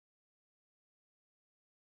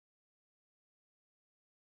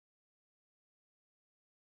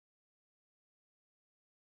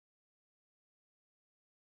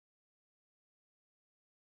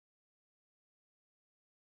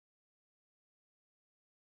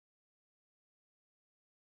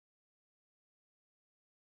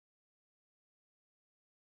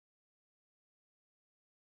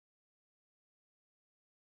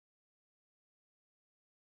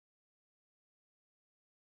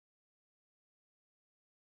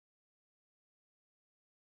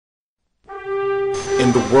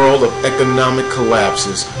In the world of economic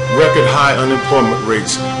collapses, record high unemployment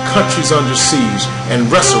rates, countries under siege,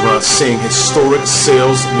 and restaurants seeing historic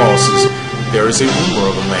sales losses, there is a rumor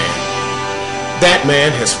of a man. That man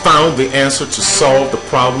has found the answer to solve the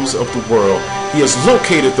problems of the world. He has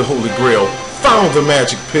located the Holy Grail, found the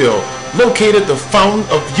magic pill, located the fountain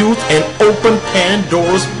of youth, and opened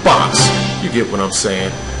Pandora's box. You get what I'm saying?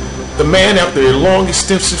 The man, after a long,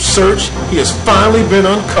 extensive search, he has finally been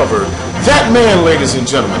uncovered. That man, ladies and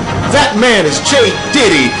gentlemen, that man is J.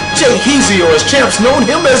 Diddy, J. Heezy, or as champs known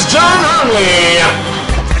him as John Hernly.